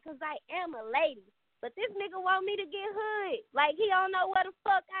like that, cause I am a lady. But this nigga want me to get hood. Like, he don't know where the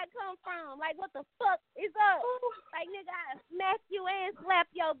fuck I come from. Like, what the fuck is up? Like, nigga, I smack you and slap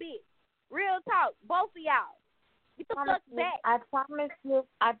your bitch. Real talk, both of y'all. Get the fuck back. I promise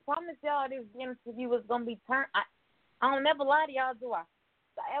y'all this interview was gonna be turned. I don't never lie to y'all, do I?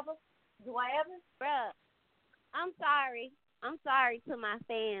 Do I ever? Bruh, I'm sorry. I'm sorry to my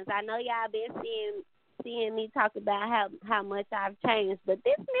fans. I know y'all been seeing me talk about how much I've changed, but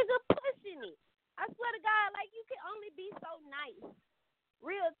this nigga pushing it. I swear to God, like, you can only be so nice.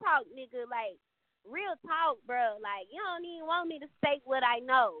 Real talk, nigga. Like, real talk, bro. Like, you don't even want me to state what I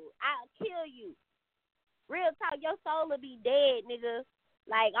know. I'll kill you. Real talk, your soul will be dead, nigga.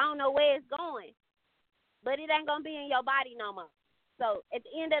 Like, I don't know where it's going. But it ain't gonna be in your body no more. So, at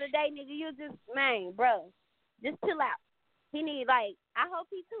the end of the day, nigga, you just, man, bro, just chill out. He need, like, I hope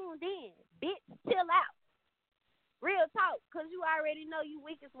he tuned in. Bitch, chill out. Real talk, because you already know you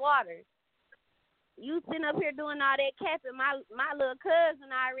weak as water. You sitting up here doing all that capping. My little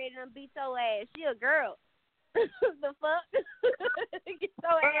cousin already done beat your ass. She a girl. The fuck? Get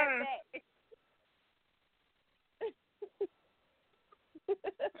your ass back.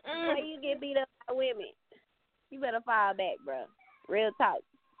 When you get beat up by women, you better fall back, bro. Real talk.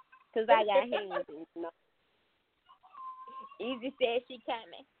 Because I got hands, you know. Easy said she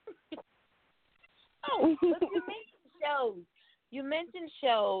coming. Oh, but you mentioned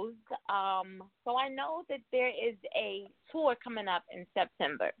shows. So I know that there is a tour coming up in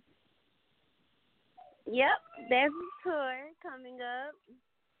September. Yep, there's a tour coming up.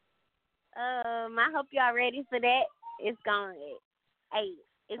 I hope y'all ready for that. It's gonna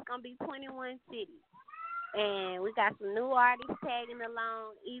be 21 cities. And we got some new artists tagging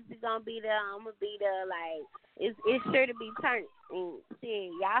along. Easy gonna be there. I'm gonna be there. Like, it's sure to be turned. And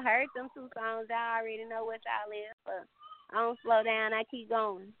shit, y'all heard them 2 songs. Y'all already know what y'all is. But I don't slow down. I keep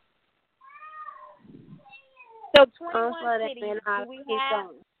going. So 21 cities.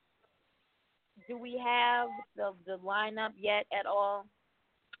 Do we have the lineup yet at all?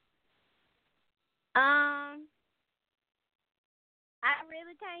 I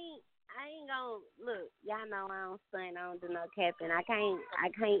really can't. I ain't gonna look. Y'all know I don't stunt. I don't do no capping. I can't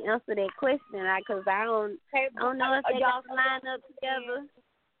answer that question because I don't know if they got to line up together.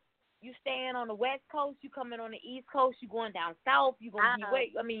 You staying on the West Coast? You coming on the East Coast? You going down South? You gonna be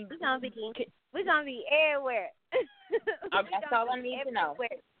wait? I mean, we're gonna be everywhere. That's all I need to know.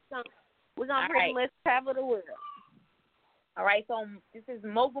 We're gonna pretty much travel the world. All right. So this is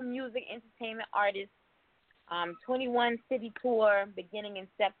Mogul Music Entertainment Artists. 21 city tour beginning in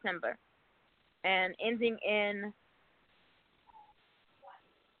September and ending in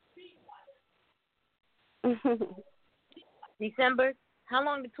December. How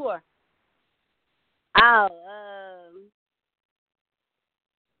long the tour? Oh,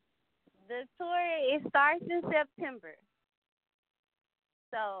 the tour, it starts in September.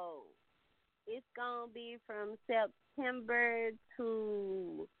 So it's going to be from September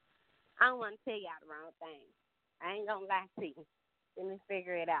to, I don't want to tell y'all the wrong thing. I ain't going to lie to you. Let me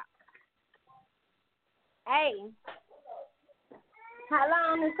figure it out. Hey, how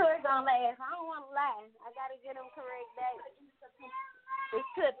long the tour going to last? I don't want to lie. I got to get them correct dates.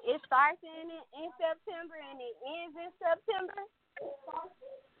 It starts in September and it ends in September.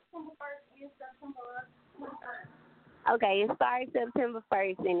 Okay, it starts September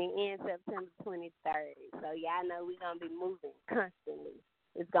 1st and it ends September 23rd. So y'all know we're going to be moving constantly.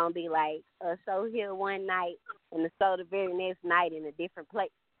 It's going to be like a show here one night and a show the very next night in a different place.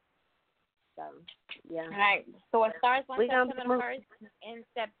 So, yeah. All right. So it starts on September 1st and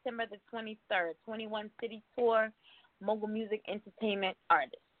September the 23rd. 21 City Tour, Mogul Music Entertainment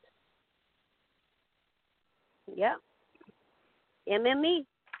artist. Yep. MME.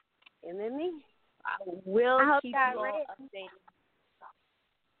 I will keep you all updated.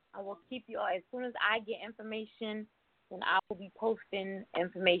 I will keep you all. As soon as I get information, then I will be posting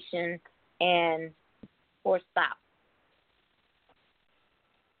information and or stop.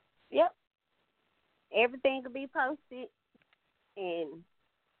 Yep. Everything will be posted. And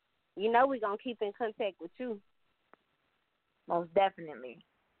you know we're going to keep in contact with you. Most definitely.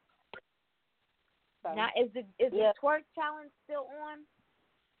 So, now, is the twerk challenge still on?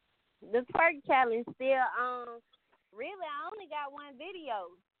 The twerk challenge still on. Really, I only got one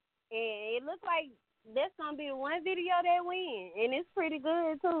video. And it looks like that's going to be the one video that win. And it's pretty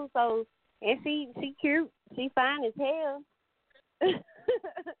good, too. So, and she cute. She fine as hell.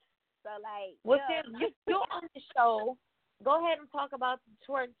 So, like, you're on the show. Go ahead and talk about the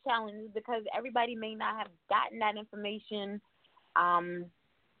twerk challenge because everybody may not have gotten that information.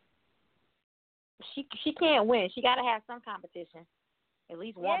 She can't win. She got to have some competition. At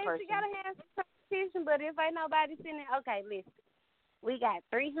least one person. Yeah, she got to have some competition, but if ain't nobody sending, okay, listen. We got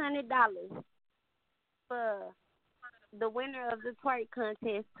 $300 for the winner of the twerk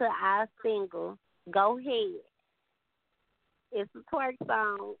contest to our single, Go Ahead. It's a twerk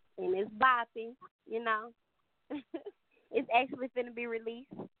song, and it's bopping, you know. It's actually going to be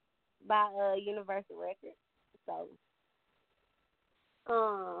released by Universal Records. So,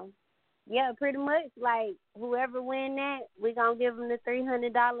 yeah, pretty much, like, whoever win that, we're going to give them the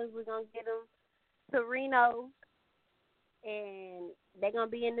 $300. We're going to get them to Reno, and they're going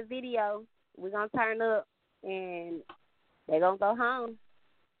to be in the video. We're going to turn up, and they're going to go home.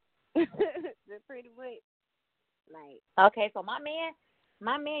 They're pretty much. Like, okay, so my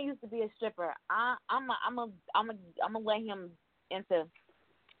man used to be a stripper. I'm gonna let him into.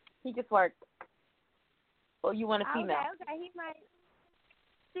 He can twerk. Or you want a female? Okay, he might.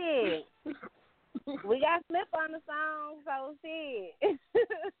 Shit, we got Flip on the song, so shit.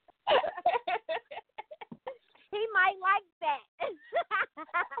 He might like that.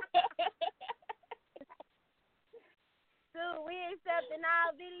 Dude, we accepting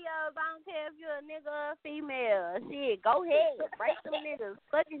all videos. I don't care if you're a nigga or a female. Shit, go ahead. Break them niggas.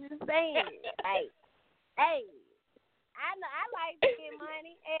 What is you saying? Like, hey, I like to get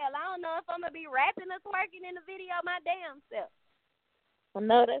money. Hell, I don't know if I'm going to be rapping or twerking in the video my damn self. Well,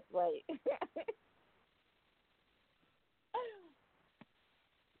 no, that's right.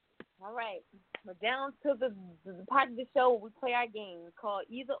 All right. We're down to the part of the show where we play our game called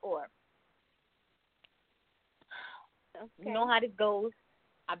Either Or. Okay. You know how this goes.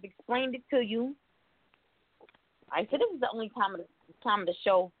 I've explained it to you. I said this is the only time of the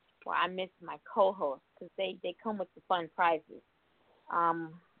show where I miss my co-hosts because they come with the fun prizes.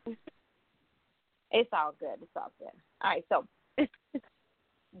 It's all good. All right, so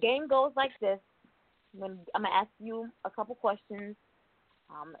game goes like this. I'm gonna ask you a couple questions.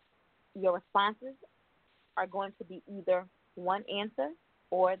 Your responses are going to be either one answer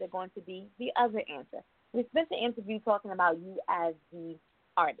or they're going to be the other answer. We spent the interview talking about you as the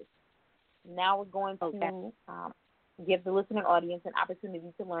artist. Now we're going to give the listening audience an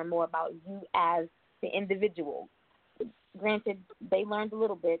opportunity to learn more about you as the individual. Granted, they learned a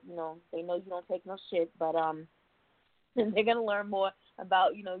little bit. You know, they know you don't take no shit, but they're going to learn more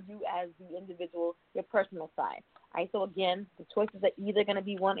about, you as the individual, your personal side. All right, so again, the choices are either going to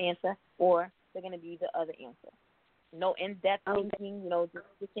be one answer or they're going to be the other answer. No in-depth thinking, just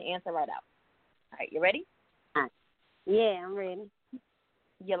get your answer right out. All right, you ready? Yeah, I'm ready.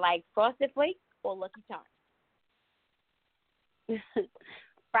 You like Frosted Flakes or Lucky Charms?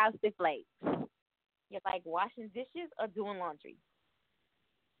 Frosted Flakes. You like washing dishes or doing laundry?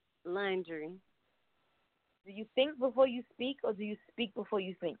 Laundry. Do you think before you speak, or do you speak before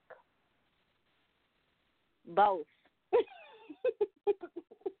you think? Both.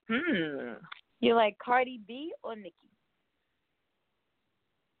 You like Cardi B or Nicki?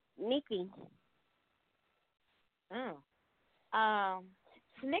 Nikki.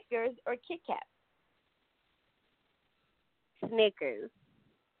 Snickers or Kit Kat? Snickers.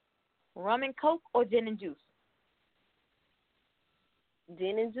 Rum and Coke or gin and juice?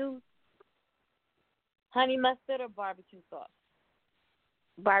 Gin and juice. Honey mustard or barbecue sauce?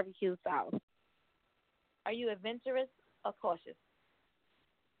 Barbecue sauce. Are you adventurous or cautious?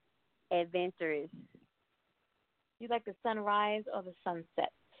 Adventurous. You like the sunrise or the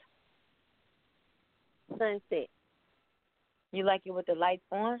sunset? Sunset. You like it with the lights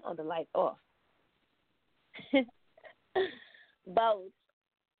on or the lights off? Both.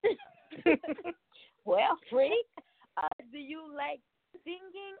 Well, freak. Do you like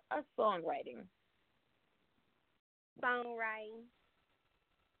singing or songwriting? Songwriting.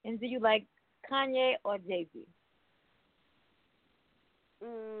 And do you like Kanye or Jay-Z?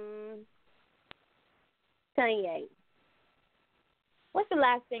 Kanye. What's the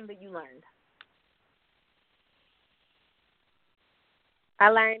last thing that you learned? I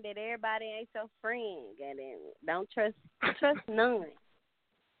learned that everybody ain't your friend, and don't trust none.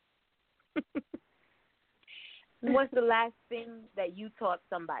 What's the last thing that you taught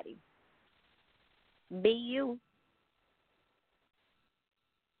somebody? Be you.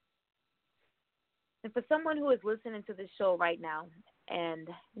 And for someone who is listening to this show right now and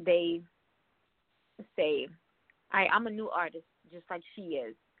they say, I'm a new artist just like she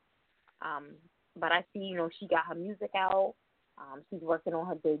is, but I see, she got her music out. She's working on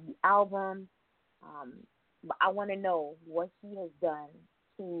her debut album. But I want to know what she has done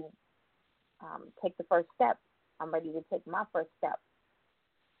to take the first step. I'm ready to take my first step.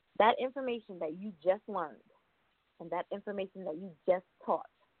 That information that you just learned and that information that you just taught,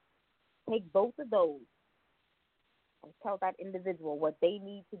 take both of those and tell that individual what they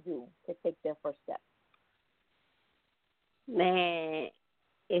need to do to take their first step. Man,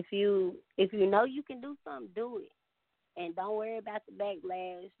 if you know you can do something, do it. And don't worry about the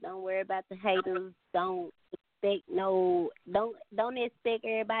backlash. Don't worry about the haters. Don't expect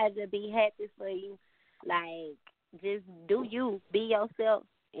everybody to be happy for you. Like, just do you. Be yourself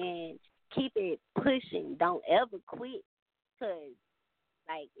and keep it pushing. Don't ever quit. Because,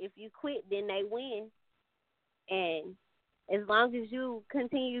 like, if you quit, then they win. And as long as you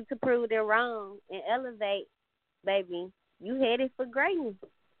continue to prove them wrong and elevate, baby, you headed for greatness.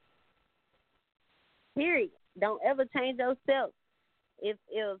 Period. Don't ever change yourself. If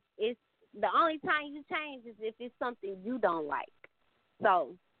it's the only time you change is if it's something you don't like.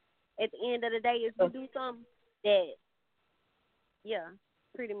 So at the end of the day, if you do something that, yeah,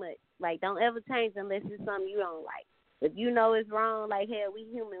 pretty much, like, don't ever change unless it's something you don't like. If you know it's wrong, like, hell, we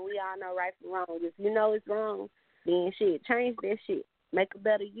human, we all know right from wrong. If you know it's wrong, then shit, change that shit. Make a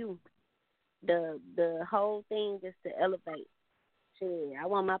better you. The whole thing is to elevate. Shit, I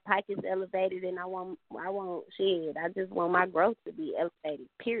want my pockets elevated, and I want shit. I just want my growth to be elevated.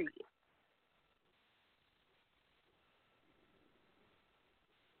 Period.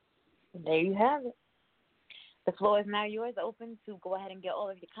 There you have it. The floor is now yours, open to go ahead and get all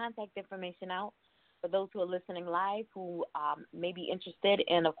of your contact information out for those who are listening live, who may be interested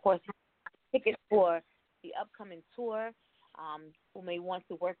in, of course, tickets for the upcoming tour, who may want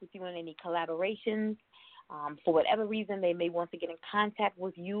to work with you in any collaborations. For whatever reason, they may want to get in contact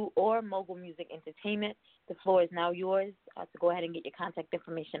with you or Mogul Music Entertainment. The floor is now yours to go ahead and get your contact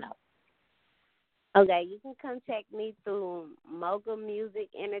information out. Okay, you can contact me through Mogul Music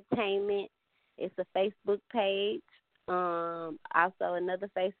Entertainment. It's a Facebook page. Also, another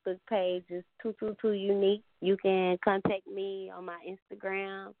Facebook page is 222 Unique. You can contact me on my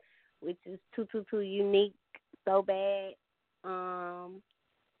Instagram, which is 222 Unique. So bad.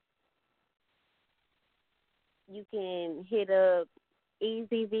 You can hit up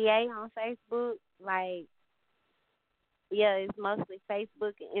EZVA on Facebook. Like, yeah, it's mostly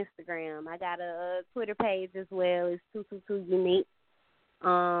Facebook and Instagram. I got a Twitter page as well. It's 222 Unique.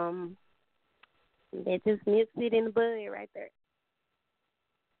 That just nips it in the bud right there.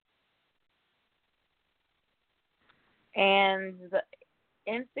 And the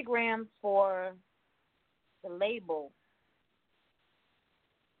Instagram for the label.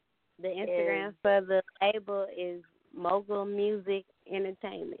 The Instagram for the label is Mogul Music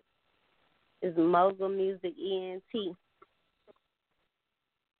Entertainment. It's Mogul Music ENT.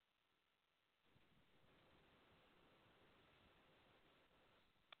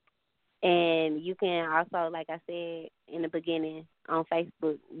 And you can also, like I said in the beginning, on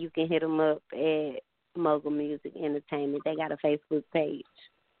Facebook, you can hit them up at Mogul Music Entertainment. They got a Facebook page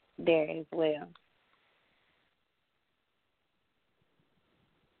there as well.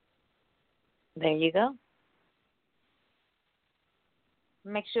 There you go.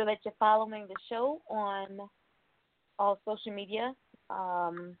 Make sure that you're following the show on all social media.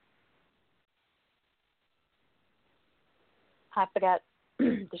 I forgot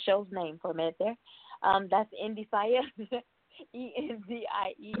the show's name for a minute there. That's Indifiya, ENDIEFIYA.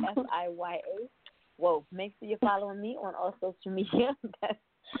 Whoa, make sure you're following me on all social media. That's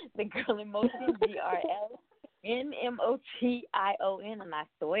the Girl in Motion, GRLNMOTION. And I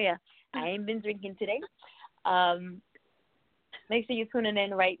swear, I ain't been drinking today. Make sure you're tuning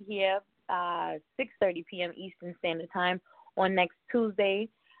in right here, 6:30 p.m. Eastern Standard Time on next Tuesday.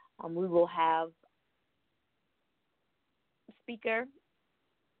 We will have speaker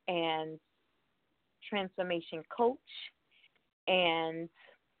and transformation coach and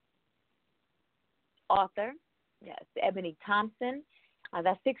author, yes, Ebony Thompson.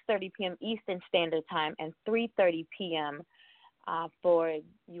 That's 6:30 p.m. Eastern Standard Time and 3:30 p.m. For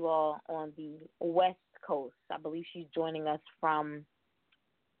you all on the West Coast. I believe she's joining us from,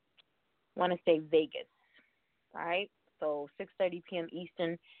 I want to say Vegas. All right, so 6:30 p.m.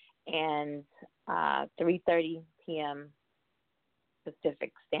 Eastern and 3:30 p.m.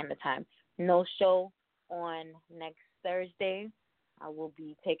 Pacific Standard Time. No show on next Thursday. I will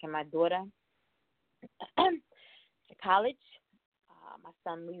be taking my daughter to college. My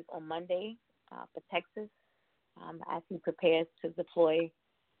son leaves on Monday for Texas as he prepares to deploy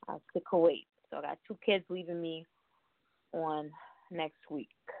to Kuwait. So I got 2 kids leaving me on next week.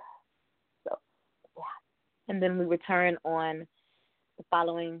 So, yeah. And then we return on the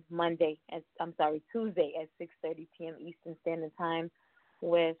following Tuesday at 6:30 p.m. Eastern Standard Time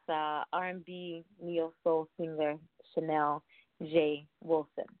with R&B neo-soul singer Chanel J.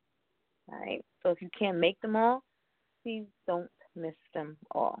 Wilson. All right. So if you can't make them all, please don't miss them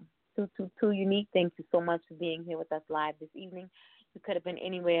all. Too unique. Thank you so much for being here with us live this evening. You could have been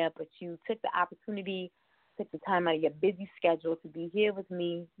anywhere, but you took the opportunity, took the time out of your busy schedule to be here with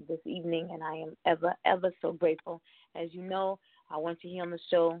me this evening, and I am ever, ever so grateful. As you know, I want you here on the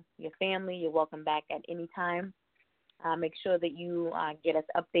show, your family. You're welcome back at any time. Make sure that you get us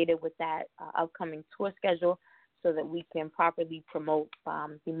updated with that upcoming tour schedule so that we can properly promote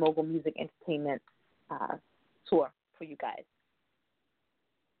the Mogul Music Entertainment tour for you guys.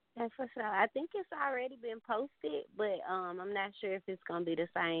 That's for sure. I think it's already been posted, but I'm not sure if it's going to be the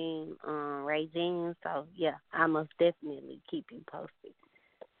same regime. So, yeah, I must definitely keep you posted.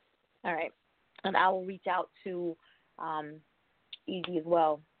 All right. And I will reach out to Easy as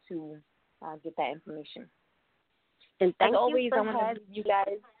well to get that information. And thank as always, you for I'm going to leave you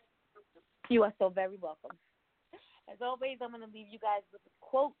guys. You are so very welcome. As always, I'm going to leave you guys with a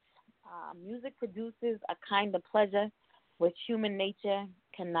quote. Music produces a kind of pleasure which human nature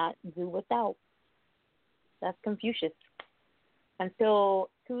cannot do without. That's Confucius.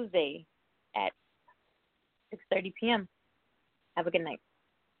 Until Tuesday at 6:30 p.m. Have a good night.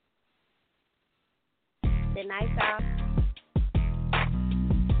 Good night, y'all.